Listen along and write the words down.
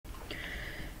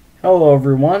Hello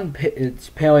everyone,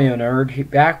 it's Paleo Nerd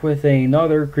back with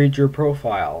another creature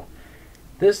profile.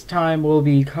 This time we'll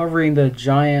be covering the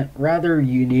giant, rather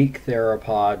unique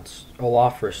theropod,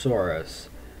 Elaphrosaurus.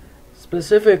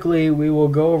 Specifically, we will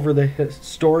go over the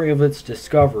story of its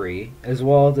discovery, as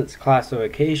well as its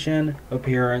classification,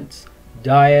 appearance,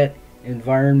 diet,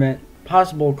 environment,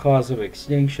 possible cause of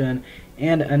extinction,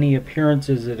 and any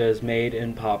appearances it has made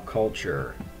in pop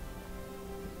culture.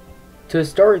 To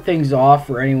start things off,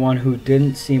 for anyone who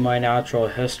didn't see my natural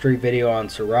history video on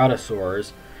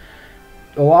ceratosaurs,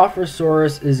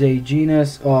 Elaphrosaurus is a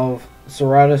genus of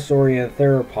ceratosaurian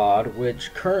theropod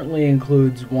which currently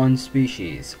includes one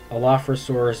species,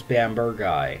 Elaphrosaurus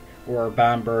bambergi, or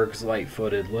Bamberg's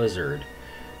light-footed lizard,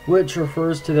 which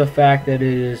refers to the fact that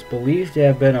it is believed to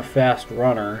have been a fast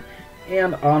runner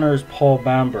and honors Paul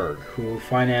Bamberg, who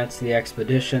financed the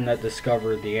expedition that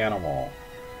discovered the animal.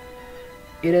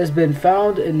 It has been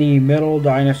found in the middle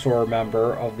dinosaur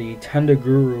member of the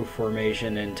Tendaguru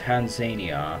Formation in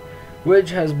Tanzania, which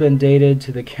has been dated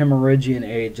to the Cambrian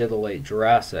age of the late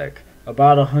Jurassic,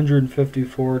 about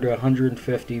 154 to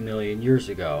 150 million years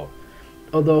ago,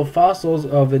 although fossils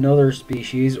of another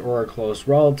species or a close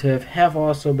relative have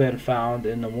also been found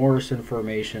in the Morrison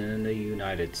Formation in the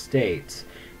United States,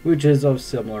 which is of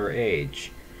similar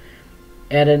age.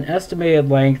 At an estimated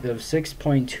length of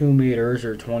 6.2 meters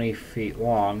or 20 feet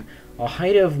long, a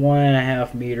height of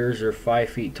 1.5 meters or 5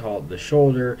 feet tall at the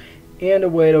shoulder, and a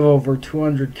weight of over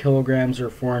 200 kilograms or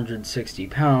 460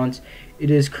 pounds, it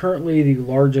is currently the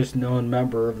largest known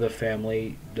member of the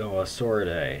family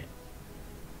Dinosauridae.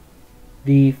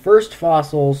 The first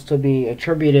fossils to be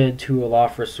attributed to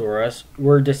Elaphrosaurus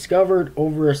were discovered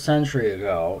over a century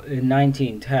ago, in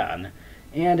 1910,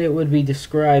 and it would be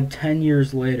described 10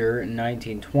 years later in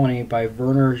 1920 by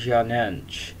Werner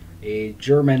Janensch, a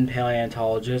German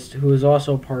paleontologist who was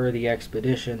also part of the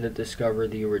expedition that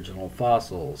discovered the original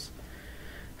fossils.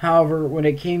 However, when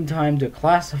it came time to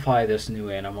classify this new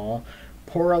animal,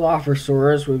 poor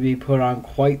Elaphrosaurus would be put on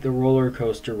quite the roller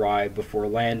coaster ride before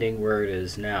landing where it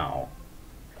is now.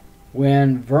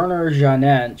 When Werner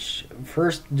Janensch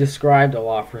first described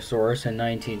Elaphrosaurus in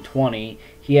 1920,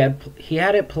 he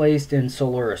had it placed in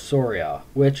Coelurosauria,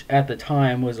 which at the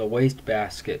time was a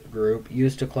wastebasket group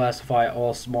used to classify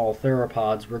all small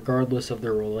theropods regardless of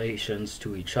their relations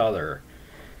to each other.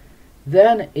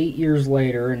 Then, 8 years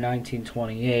later, in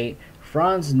 1928,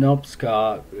 Franz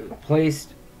Nopska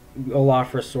placed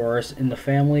Elaphrosaurus in the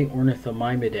family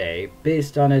Ornithomimidae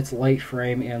based on its light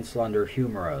frame and slender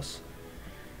humerus.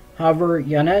 However,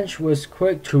 Janensch was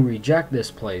quick to reject this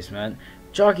placement,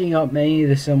 chalking up many of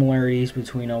the similarities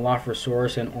between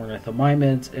Elaphrosaurus and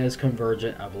ornithomimids as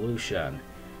convergent evolution.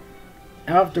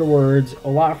 Afterwards,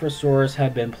 Elaphrosaurus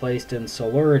had been placed in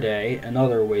Coeluridae,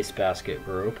 another wastebasket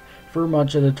group, for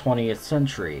much of the 20th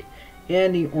century,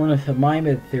 and the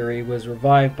ornithomimid theory was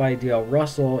revived by Dale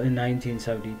Russell in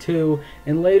 1972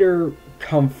 and later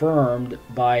confirmed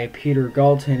by Peter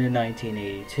Galton in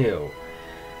 1982.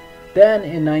 Then,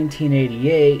 in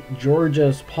 1988,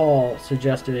 Georgios Paul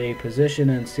suggested a position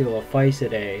in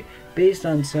Coelophysidae based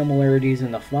on similarities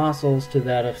in the fossils to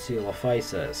that of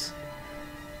Coelophysis.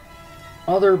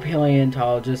 Other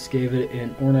paleontologists gave it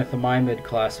an ornithomimid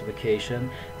classification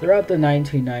throughout the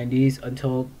 1990s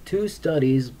until two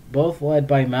studies, both led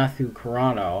by Matthew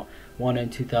Carano, one in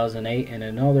 2008 and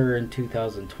another in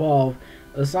 2012,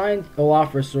 assigned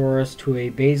Elaphrosaurus to a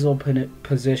basal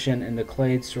position in the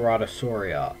clade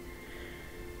Ceratosauria.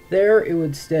 There it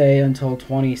would stay until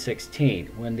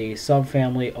 2016, when the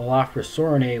subfamily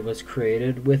Elaphrosaurinae was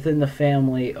created within the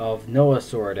family of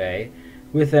Noasauridae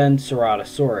within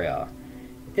Ceratosauria.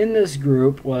 In this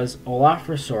group was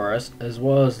Elaphrosaurus, as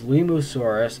well as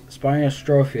Limusaurus,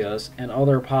 Spinostropheus, and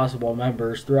other possible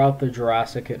members throughout the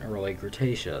Jurassic and early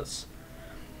Cretaceous.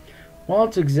 While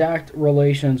its exact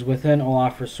relations within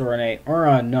Elaphrosaurinae are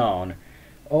unknown,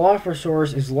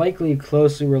 Elaphrosaurus is likely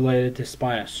closely related to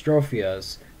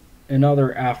Spinostropheus,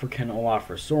 another African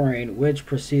Elaphrosaurian which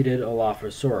preceded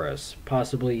Elaphrosaurus,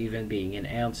 possibly even being an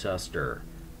ancestor.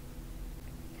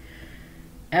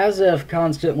 As if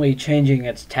constantly changing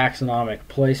its taxonomic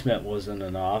placement wasn't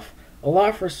enough,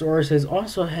 Elaphrosaurus has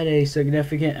also had a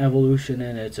significant evolution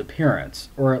in its appearance,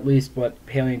 or at least what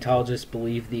paleontologists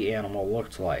believe the animal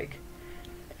looked like.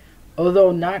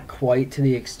 Although not quite to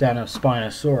the extent of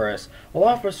Spinosaurus,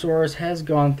 Elaphrosaurus has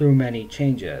gone through many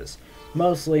changes,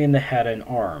 mostly in the head and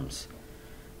arms.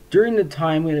 During the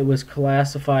time when it was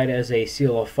classified as a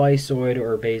coelophysoid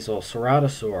or basal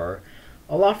ceratosaur,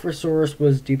 Elaphrosaurus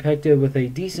was depicted with a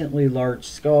decently large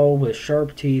skull with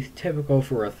sharp teeth typical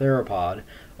for a theropod,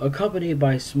 accompanied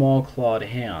by small clawed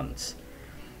hands.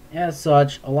 As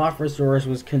such, Elaphrosaurus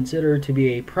was considered to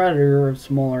be a predator of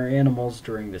smaller animals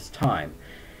during this time.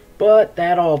 But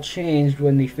that all changed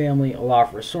when the family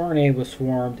Elaphrosaurinae was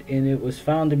formed, and it was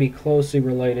found to be closely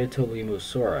related to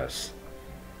Lemursaurus.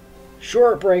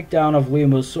 Short breakdown of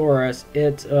Lemursaurus: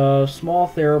 it's a small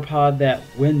theropod that,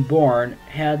 when born,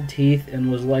 had teeth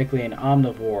and was likely an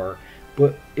omnivore,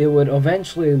 but it would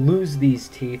eventually lose these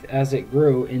teeth as it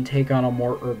grew and take on a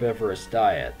more herbivorous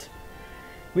diet.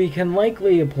 We can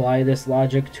likely apply this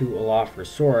logic to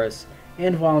Elaphrosaurus,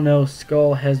 and while no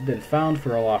skull has been found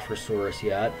for Elaphrosaurus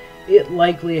yet, it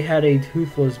likely had a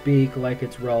toothless beak like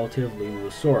its relative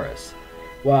Lemursaurus,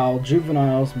 while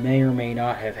juveniles may or may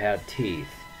not have had teeth.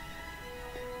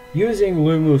 Using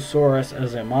Lemursaurus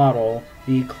as a model,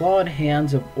 the clawed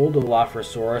hands of old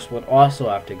Elaphrosaurus would also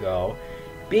have to go,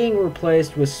 being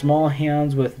replaced with small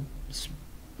hands with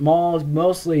small,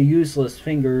 mostly useless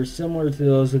fingers similar to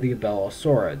those of the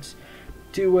Abelisaurids,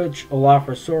 to which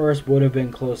Elaphrosaurus would have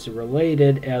been closely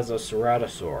related as a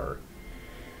ceratosaur.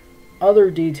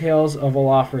 Other details of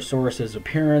Elaphrosaurus's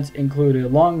appearance include a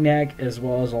long neck as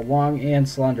well as a long and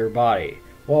slender body,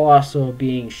 while also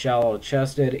being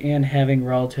shallow-chested and having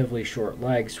relatively short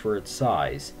legs for its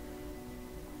size.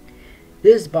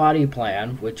 This body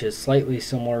plan, which is slightly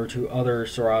similar to other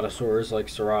ceratosaurs like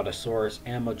Ceratosaurus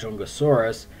and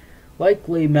Majungasaurus,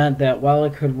 likely meant that while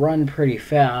it could run pretty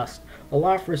fast,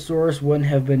 Elaphrosaurus wouldn't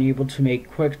have been able to make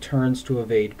quick turns to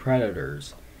evade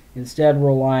predators, instead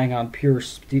relying on pure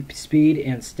speed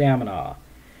and stamina.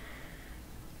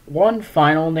 One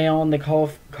final nail in the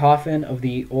coffin of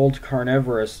the old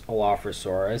carnivorous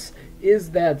Elaphrosaurus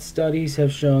is that studies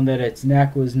have shown that its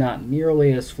neck was not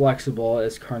nearly as flexible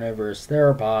as carnivorous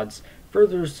theropods,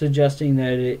 further suggesting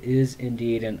that it is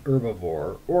indeed an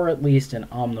herbivore, or at least an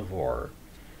omnivore.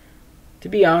 To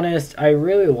be honest, I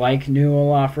really like new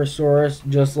Elaphrosaurus,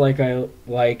 just like I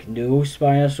like new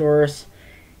Spinosaurus.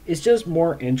 It's just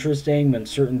more interesting when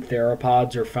certain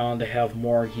theropods are found to have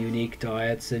more unique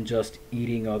diets than just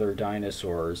eating other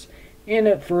dinosaurs, and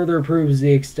it further proves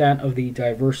the extent of the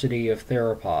diversity of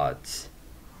theropods.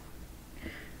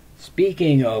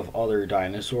 Speaking of other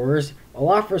dinosaurs,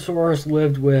 Elaphrosaurus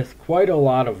lived with quite a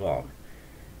lot of them.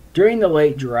 During the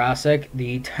late Jurassic,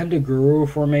 the Tendaguru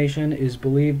Formation is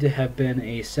believed to have been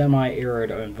a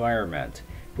semi-arid environment,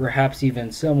 perhaps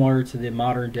even similar to the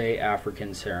modern-day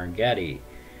African Serengeti.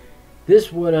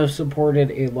 This would have supported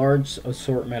a large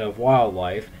assortment of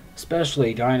wildlife,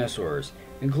 especially dinosaurs,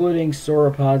 including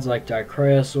sauropods like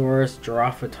Dicraeosaurus,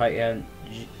 Giraffatitan,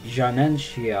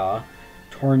 Janentia,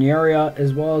 Tornaria,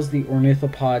 as well as the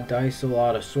ornithopod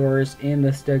Disolatosaurus and the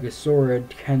stegosaurid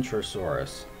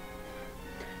Kentrosaurus.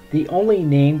 The only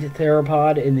named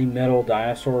theropod in the middle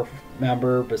dinosaur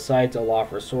member besides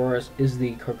Elaphrosaurus is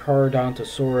the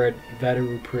Carcharodontosaurid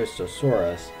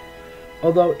Veterupristosaurus,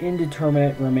 although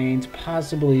indeterminate remains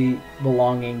possibly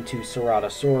belonging to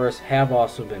Ceratosaurus have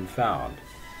also been found.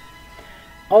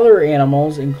 Other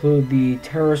animals include the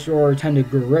pterosaur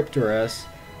Tendaguropterus,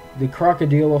 the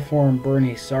crocodiliform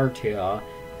Bernissartia,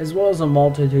 as well as a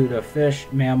multitude of fish,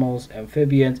 mammals,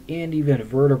 amphibians, and even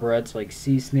vertebrates like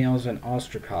sea snails and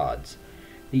ostracods,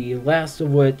 the last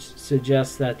of which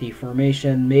suggests that the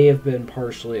formation may have been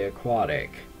partially aquatic.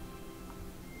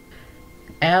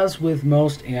 As with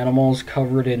most animals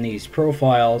covered in these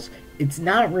profiles, it's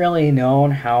not really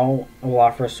known how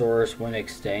Elaphrosaurus went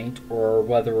extinct, or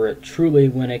whether it truly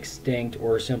went extinct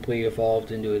or simply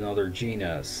evolved into another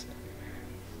genus.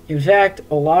 In fact,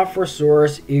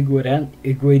 Elaphrosaurus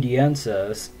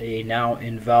iguidiensis, a now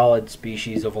invalid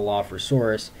species of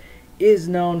Elaphrosaurus, is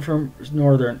known from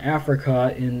northern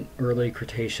Africa in early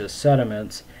Cretaceous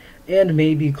sediments, and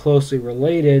may be closely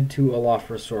related to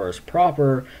Elaphrosaurus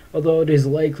proper, although it is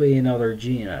likely another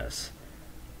genus.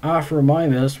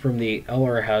 Aframimus from the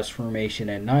Ellerhas Formation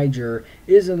in Niger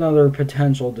is another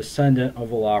potential descendant of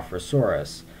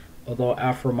Elaphrosaurus, although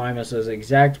Aframimus's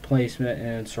exact placement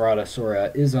in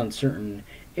Ceratosauria is uncertain,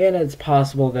 and it's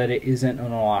possible that it isn't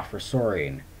an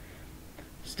Elaphrosaurian.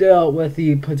 Still, with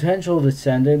the potential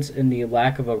descendants and the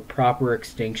lack of a proper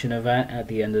extinction event at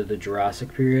the end of the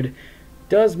Jurassic period,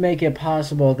 does make it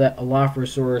possible that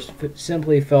Elaphrosaurus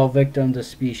simply fell victim to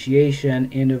speciation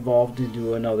and evolved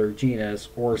into another genus,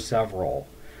 or several.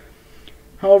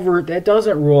 However, that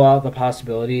doesn't rule out the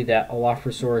possibility that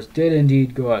Elaphrosaurus did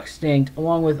indeed go extinct,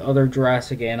 along with other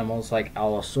Jurassic animals like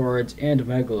Allosaurids and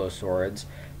Megalosaurids,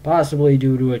 possibly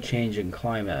due to a change in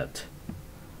climate.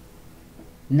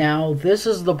 Now, this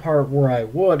is the part where I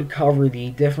would cover the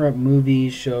different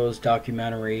movies, shows,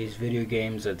 documentaries, video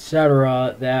games,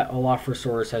 etc. that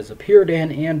Elaphrosaurus has appeared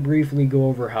in, and briefly go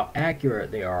over how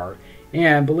accurate they are.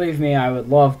 And believe me, I would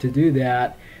love to do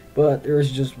that. But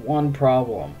there's just one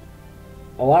problem.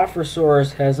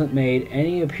 Elaphrosaurus hasn't made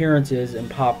any appearances in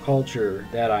pop culture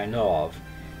that I know of.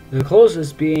 The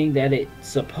closest being that it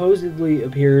supposedly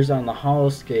appears on the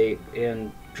holoscape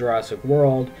in Jurassic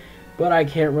World, but I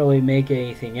can't really make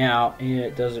anything out, and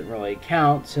it doesn't really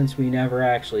count since we never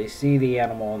actually see the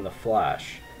animal in the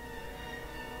flesh.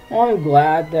 Well, I'm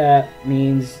glad that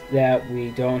means that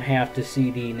we don't have to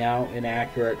see the now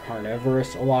inaccurate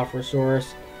carnivorous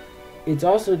Elaphrosaurus. It's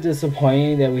also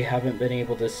disappointing that we haven't been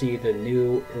able to see the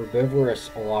new herbivorous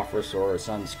Elaphrosaurus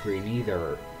on screen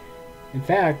either. In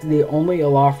fact, the only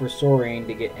Elaphrosaurian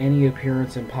to get any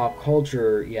appearance in pop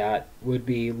culture yet would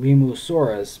be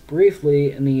Mapusaurus,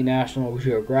 briefly in the National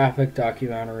Geographic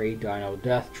documentary Dino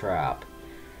Death Trap.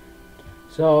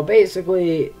 So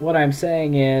basically, what I'm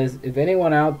saying is, if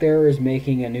anyone out there is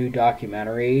making a new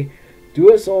documentary,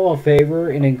 do us all a favor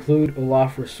and include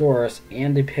Elaphrosaurus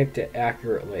and depict it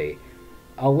accurately.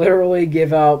 I'll literally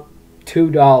give out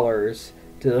 $2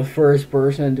 to the first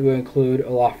person to include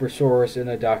Elaphrosaurus in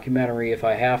a documentary if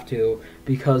I have to,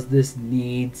 because this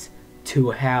needs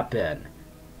to happen.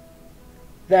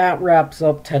 That wraps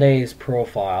up today's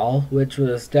profile, which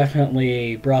was definitely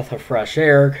a breath of fresh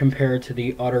air compared to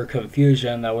the utter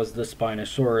confusion that was the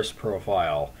Spinosaurus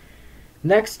profile.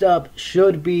 Next up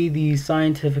should be the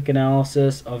scientific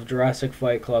analysis of Jurassic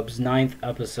Fight Club's 9th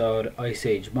episode, Ice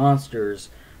Age Monsters,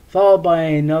 followed by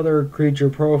another creature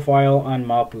profile on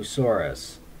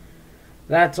Mapusaurus.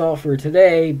 That's all for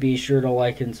today. Be sure to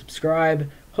like and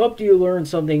subscribe. Hope you learned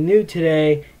something new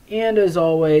today. And as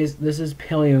always, this is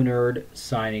Paleo Nerd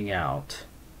signing out.